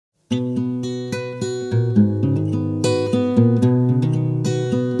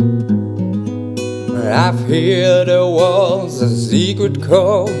I've heard there was a secret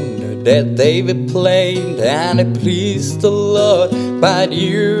chord that David played and it pleased the Lord, but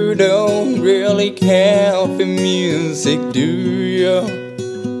you don't really care for music, do you?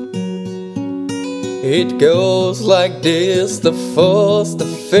 It goes like this: the fourth, the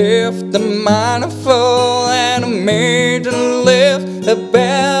fifth, the minor fall, and a major lift, a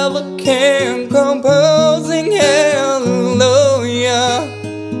ballad king composing hallelujah,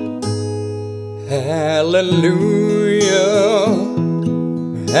 hallelujah,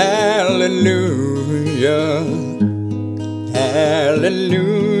 hallelujah, hallelujah,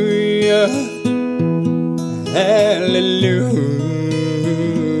 hallelujah.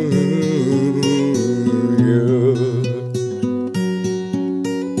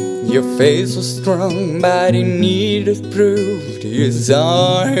 Your face was strong, but it needed proof. You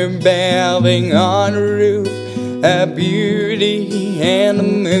saw her bathing on the roof, a beauty and the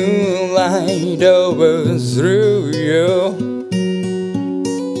moonlight overthrew you.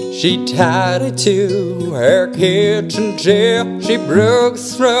 She tied it to her kitchen chair, she broke the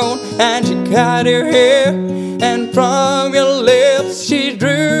throne and she cut her hair, and from your lips she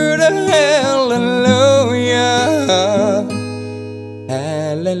drew the hallelujah,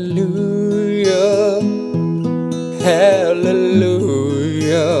 hallelujah, hallelujah,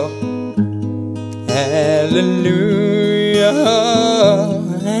 hallelujah,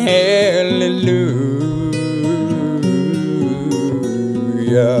 hallelujah.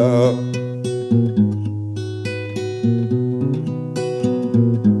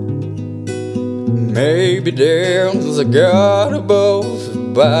 Maybe there's a God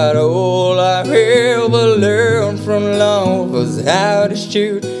above, but all I've ever learned from love was how to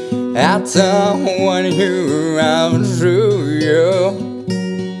shoot at someone who outdrew you.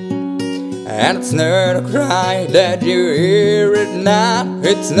 And it's not a cry that you hear it not.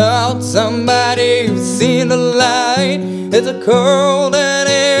 It's not somebody who's seen the light. It's a cold and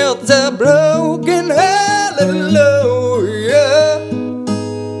it's a broken hallelujah,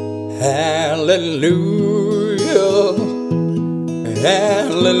 hallelujah,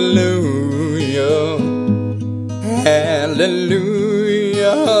 hallelujah, hallelujah.